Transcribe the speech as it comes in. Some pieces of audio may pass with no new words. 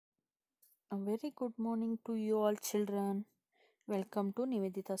A very good morning to you all children. Welcome to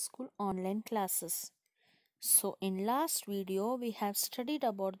Nivedita School online classes. So in last video we have studied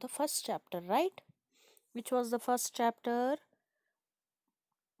about the first chapter, right? Which was the first chapter?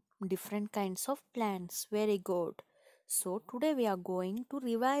 Different kinds of plants. Very good. So today we are going to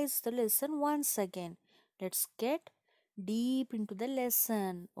revise the lesson once again. Let's get deep into the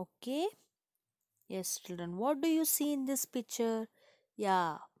lesson. Okay? Yes children, what do you see in this picture?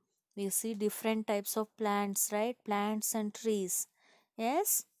 Yeah, we see different types of plants, right? Plants and trees.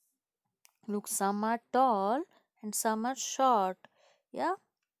 Yes, look, some are tall and some are short. Yeah,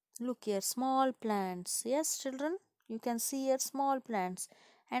 look here, small plants. Yes children, you can see here small plants,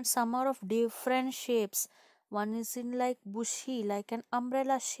 and some are of different shapes. One is in like bushy, like an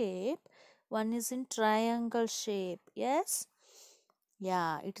umbrella shape. One is in triangle shape. Yes,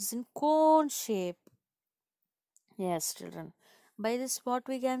 yeah, it is in cone shape. Yes children, by this what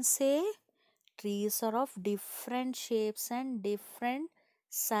we can say? Trees are of different shapes and different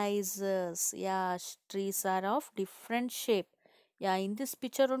sizes. Yeah, trees are of different shape. Yeah, in this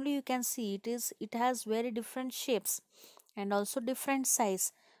picture only you can see it has very different shapes and also different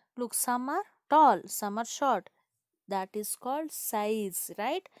size. Look, some are tall, some are short. That is called size,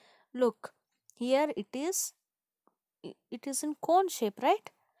 right? Look, here it is in cone shape, right?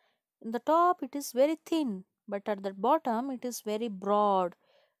 In the top it is very thin, but at the bottom it is very broad.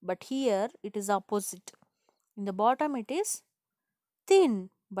 But here it is opposite. In the bottom it is thin,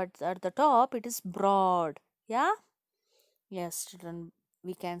 but at the top it is broad. Yeah? Yes, children,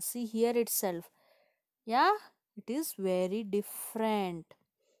 we can see here itself. Yeah? It is very different.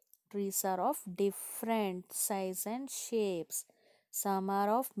 Trees are of different size and shapes. Some are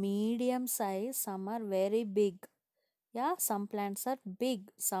of medium size, some are very big. Yeah, some plants are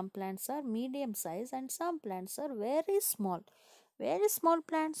big, some plants are medium size, and some plants are very small. Very small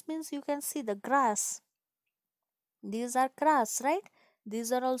plants means you can see the grass. These are grass, right?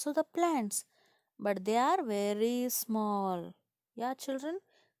 These are also the plants, but they are very small. Yeah, children,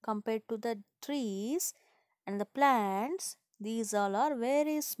 compared to the trees and the plants, these all are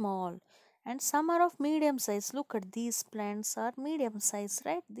very small. And some are of medium size. Look at these plants are medium size,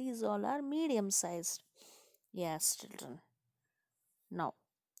 right? These all are medium sized. Yes, children. Now,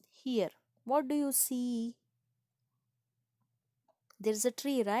 here, what do you see? There's a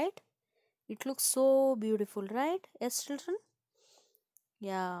tree, right? It looks so beautiful, right? Yes, children?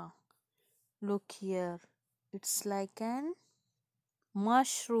 Yeah, look here. It's like an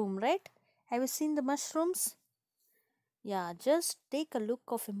mushroom, right? Have you seen the mushrooms? Yeah, just take a look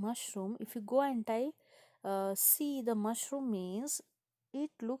of a mushroom. If you go and see the mushroom means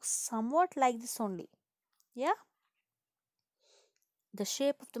it looks somewhat like this only. Yeah, the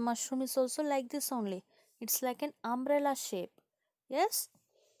shape of the mushroom is also like this only. It's like an umbrella shape. Yes?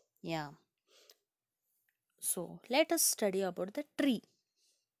 Yeah. So let us study about the tree.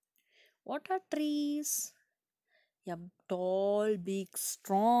 What are trees? Yeah, tall, big,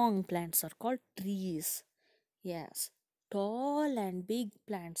 strong plants are called trees. Yes, tall and big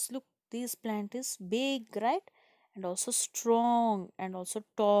plants. Look, this plant is big, right? And also strong and also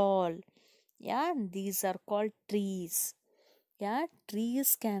tall. Yeah, and these are called trees. Yeah,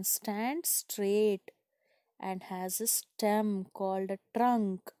 trees can stand straight and has a stem called a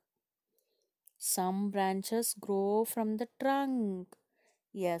trunk. Some branches grow from the trunk.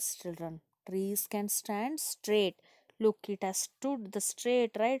 Yes, children, trees can stand straight. Look, it has stood the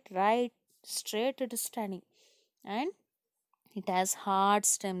straight, right? Right, straight it is standing. And it has hard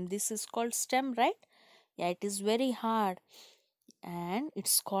stem. This is called stem, right? Yeah, it is very hard. And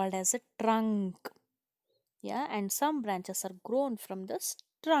it's called as a trunk. Yeah, and some branches are grown from the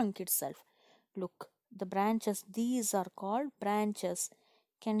trunk itself. Look, the branches, these are called branches.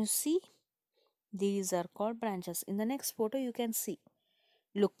 Can you see? These are called branches. In the next photo, you can see.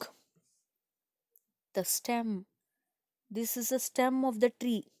 Look, the stem. This is the stem of the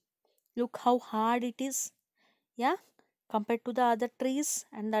tree. Look how hard it is. Yeah, compared to the other trees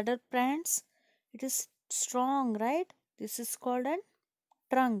and the other plants, it is strong, right? This is called a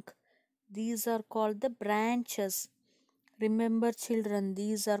trunk. These are called the branches. Remember, children,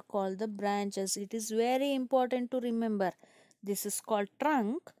 these are called the branches. It is very important to remember. This is called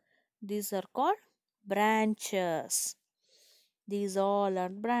trunk. These are called branches. These all are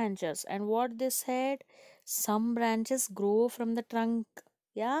branches. And what they said, some branches grow from the trunk.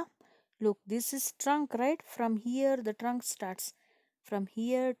 Yeah, look, this is trunk, right? From here the trunk starts. From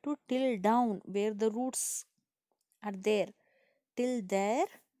here to till down where the roots are there. Till there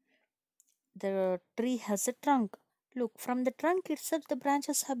the tree has a trunk. Look, from the trunk itself the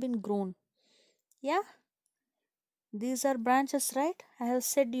branches have been grown. Yeah, These are branches, right? I have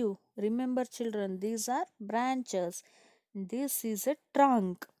said you. Remember, children, these are branches. This is a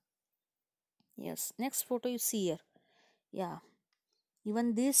trunk. Yes, next photo you see here. Yeah,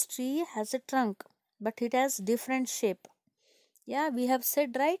 even this tree has a trunk, but it has different shape. Yeah, we have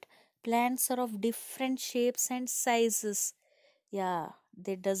said, right? Plants are of different shapes and sizes. Yeah,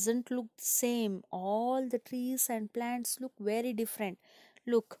 they doesn't look the same. All the trees and plants look very different.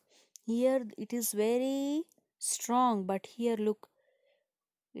 Look, here it is very strong, but here look,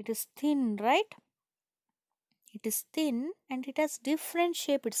 it is thin, right? It is thin and it has different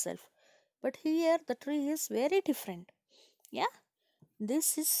shape itself. But here the tree is very different. Yeah,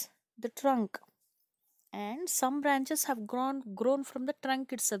 this is the trunk. And some branches have grown from the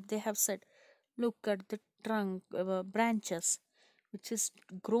trunk itself. They have said, look at the trunk branches which is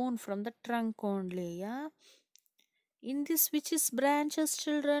grown from the trunk only. Yeah, in this which is branches,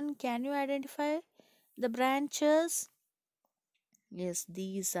 children, can you identify the branches? Yes,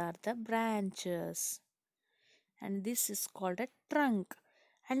 these are the branches, and this is called a trunk.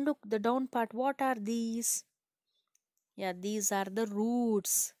 And look, the down part, what are these? Yeah, these are the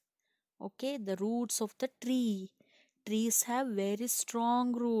roots. Okay, the roots of the tree. Trees have very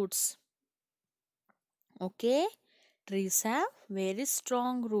strong roots. Okay, trees have very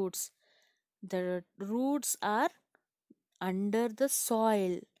strong roots. The roots are under the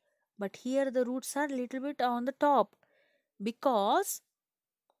soil, but here the roots are little bit on the top because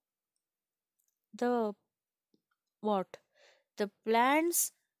the what the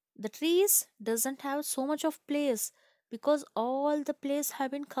plants, the trees doesn't have so much of place, because all the place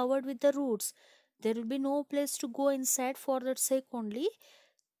have been covered with the roots. There will be no place to go inside. For that sake only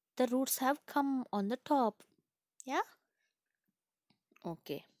the roots have come on the top. Yeah,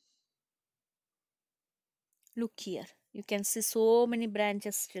 okay, look here, you can see so many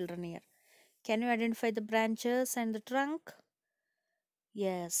branches, children. Here, can you identify the branches and the trunk?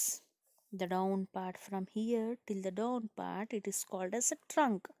 Yes, the down part, from here till the down part, it is called as a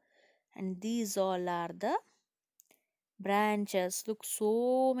trunk. And these all are the branches. Look,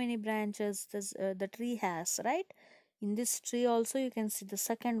 so many branches the tree has, right? In this tree also you can see the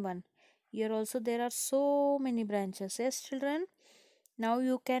second one. Here also there are so many branches. Yes, children. Now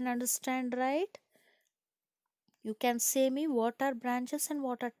you can understand, right? You can say me what are branches and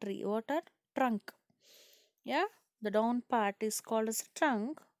what are tree, what are trunk. Yeah, the down part is called as a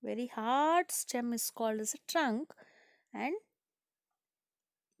trunk. Very hard stem is called as a trunk, and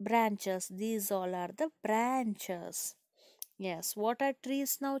branches. These all are the branches. Yes, what are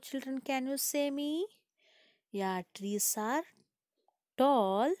trees now, children? Can you say me? Yeah, trees are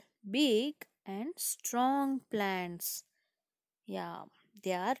tall, big, and strong plants. Yeah,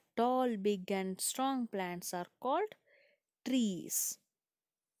 they are tall, big, and strong plants are called trees.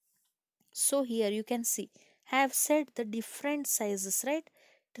 So here you can see, I have said the different sizes, right?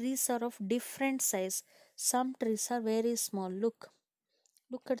 Trees are of different size. Some trees are very small. Look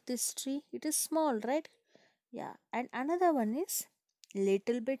at this tree. It is small, right? Yeah, and another one is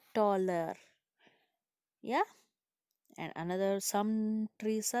little bit taller. Yeah, and another, some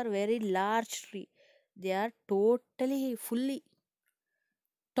trees are very large tree. They are totally fully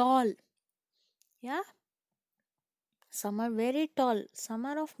tall. Yeah, some are very tall, some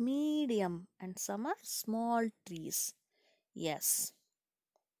are of medium, and some are small trees. Yes,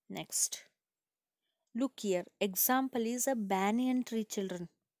 next. Look here, example is a banyan tree, children.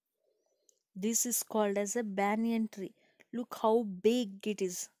 This is called as a banyan tree. Look how big it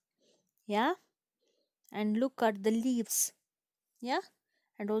is. Yeah, and look at the leaves. Yeah,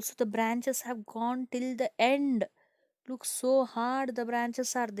 and also the branches have gone till the end. Look, so hard the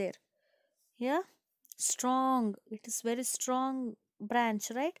branches are there. Yeah, strong, it is very strong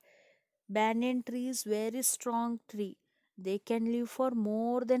branch, right? Banyan tree is very strong tree. They can live for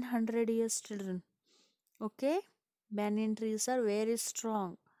more than 100 years, children. Okay, banyan trees are very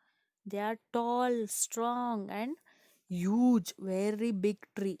strong. They are tall, strong, and huge, very big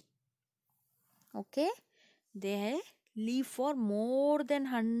tree. Okay, they live for more than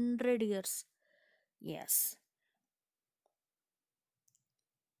 100 years. Yes,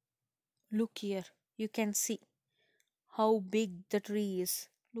 look here, you can see how big the tree is.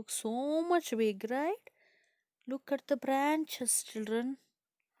 Look, so much big, right? Look at the branches, children.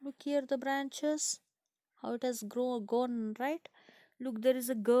 Look here, the branches, how it has gone, right? Look, there is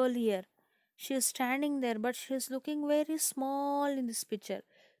a girl here. She is standing there, but she is looking very small in this picture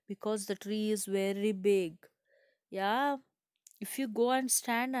because the tree is very big. Yeah, if you go and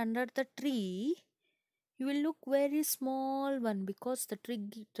stand under the tree, you will look very small one because the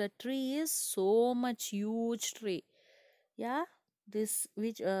tree is so much huge tree. Yeah, this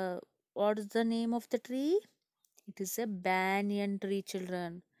which what is the name of the tree? It is a banyan tree,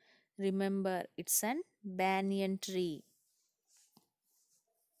 children. Remember, it's an banyan tree.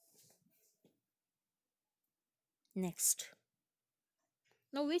 Next.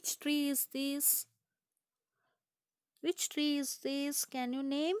 Now, which tree is this? Which tree is this? Can you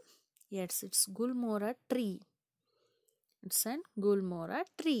name? Yes, it's Gulmora tree. It's an Gulmora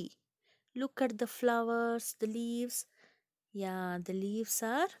tree. Look at the flowers, the leaves. Yeah, the leaves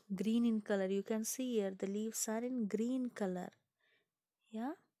are green in color. You can see here the leaves are in green color.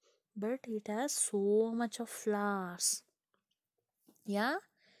 Yeah, but it has so much of flowers. Yeah,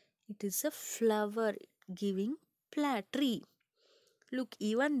 it is a flower giving plant tree. Look,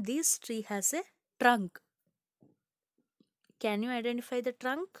 even this tree has a trunk. Can you identify the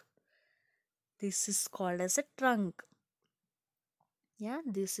trunk? This is called as a trunk. Yeah,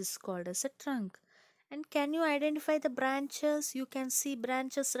 this is called as a trunk. And can you identify the branches? You can see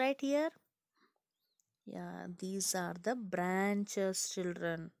branches right here. Yeah, these are the branches,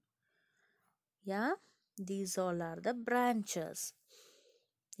 children. Yeah, these all are the branches.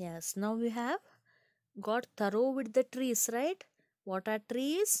 Yes, now we have got thorough with the trees, right? What are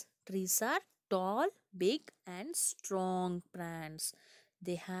trees? Trees are tall, big, and strong plants.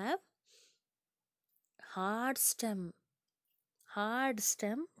 They have hard stem,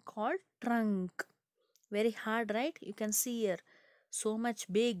 called trunk. Very hard, right? You can see here. So much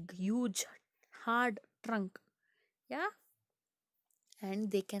big, huge, hard trunk. Yeah, and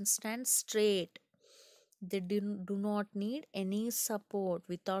they can stand straight. They do not need any support.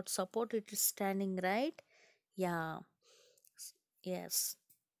 Without support, it is standing, right? Yeah. Yes.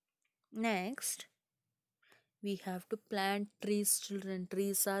 Next, we have to plant trees, children.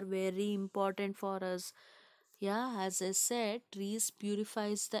 Trees are very important for us. Yeah, as I said, trees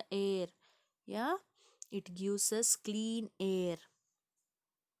purifies the air. Yeah, it gives us clean air.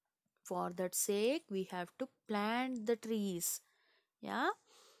 For that sake, we have to plant the trees. Yeah.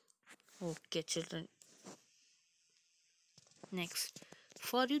 Okay, children. Next,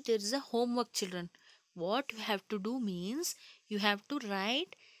 for you, there is a homework, children. What you have to do means you have to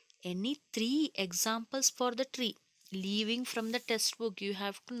write any three examples for the tree. Leaving from the test book, you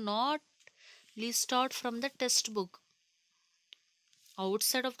have to not list out from the test book.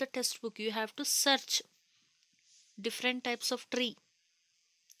 Outside of the test book, you have to search different types of tree.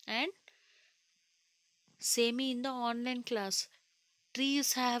 And same in the online class.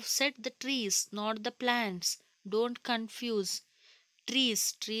 Trees have said the trees, not the plants. Don't confuse.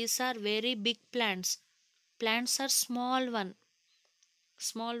 Trees are very big plants. Plants are small one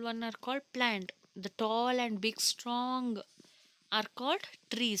are called plant. The tall and big strong are called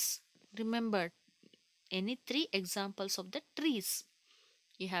trees. Remember, any three examples of the trees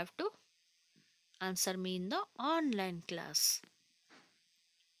you have to answer me in the online class.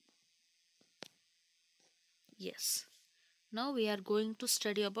 Yes, now we are going to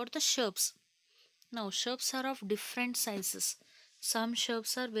study about the shrubs. Now shrubs are of different sizes. Some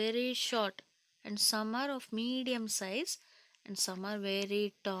shrubs are very short and some are of medium size and some are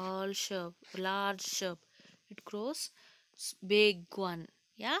very tall shrub, large shrub. It grows big one.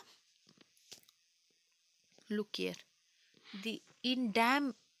 Yeah, look here. The in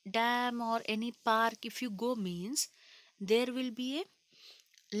dam or any park, if you go means there will be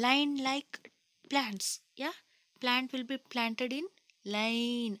a line like plants. Yeah, plant will be planted in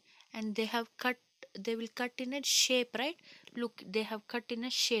line and they will cut in a shape, right? Look, they have cut in a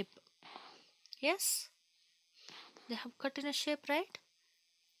shape. Yes, they have cut in a shape, right?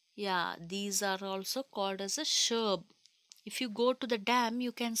 Yeah, these are also called as a shrub. If you go to the dam,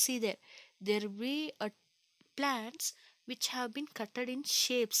 you can see there will be a plants which have been cutted in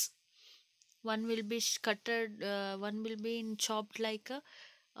shapes. One will be cutted, one will be in chopped like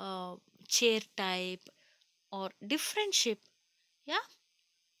a chair type or different shape. Yeah,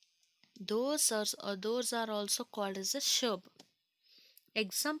 those are also called as a shrub.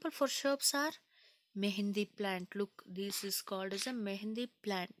 Example for shrubs are mehendi plant. Look, this is called as a mehendi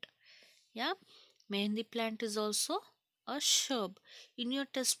plant. Yeah, mehendi plant is also a shrub. In your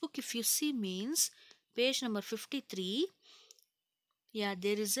textbook, if you see means page number 53, yeah,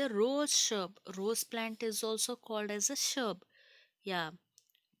 there is a rose shrub. Rose plant is also called as a shrub. Yeah,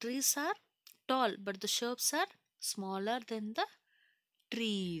 trees are tall, but the shrubs are smaller than the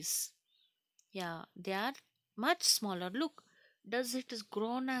trees. Yeah, they are much smaller. Look, does it is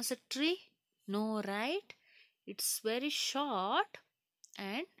grown as a tree? No, right? It's very short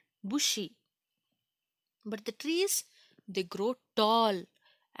and bushy. But the trees, they grow tall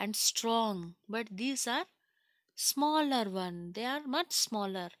and strong. But these are smaller one. They are much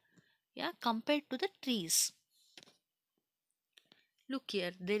smaller. Yeah, compared to the trees. Look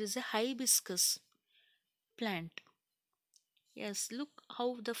here, there is a hibiscus plant. Yes, look how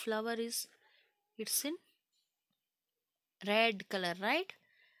the flower is. It's in red color, right?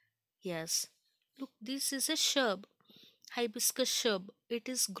 Yes. Look, this is a shrub, hibiscus shrub. It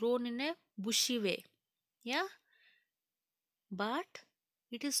is grown in a bushy way. Yeah, but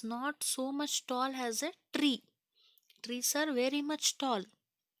it is not so much tall as a tree. Trees are very much tall,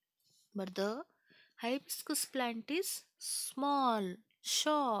 but the hibiscus plant is small,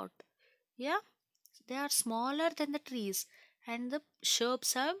 short. Yeah, they are smaller than the trees, and the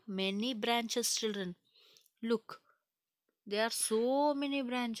shrubs have many branches, children. Look, there are so many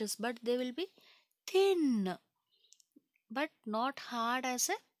branches, but they will be thin, but not hard as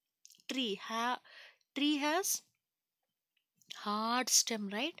a tree. Tree has hard stem,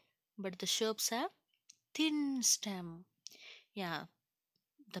 right? But the shrubs have thin stem. Yeah,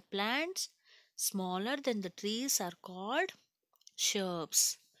 the plants smaller than the trees are called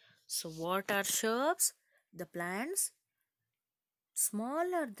shrubs. So, what are shrubs? The plants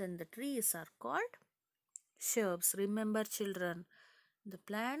smaller than the trees are called shrubs. Remember, children, the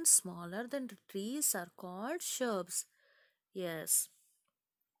plants smaller than the trees are called shrubs. Yes.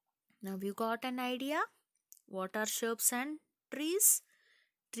 Now you got an idea? What are shrubs and trees?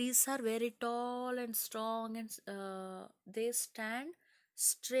 Trees are very tall and strong, and they stand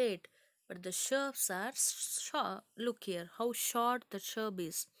straight. But the shrubs are short. Look here, how short the shrub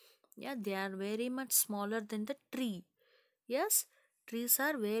is. Yeah, they are very much smaller than the tree. Yes, trees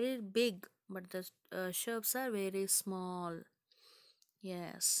are very big, but the shrubs are very small.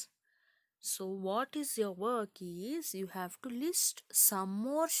 Yes. So what is your work is you have to list some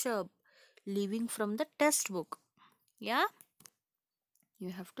more shrub living from the test book. Yeah, you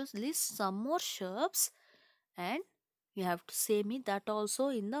have to list some more shrubs, and you have to say me that also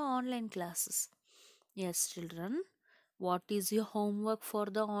in the online classes. Yes, children, what is your homework for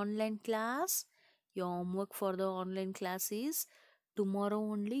the online class? Your homework for the online class is tomorrow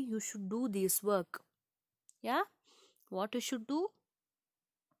only you should do this work. Yeah, what you should do?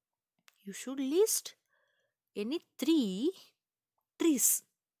 You should list any three trees.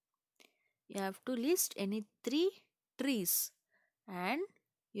 You have to list any three trees, and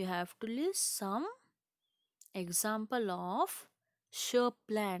you have to list some example of shrub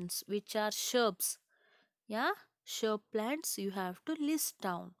plants which are shrubs. Yeah, shrub plants you have to list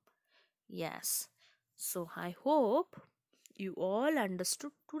down. Yes. So I hope you all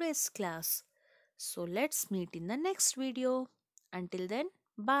understood today's class. So let's meet in the next video. Until then,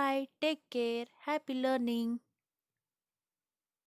 bye. Take care. Happy learning.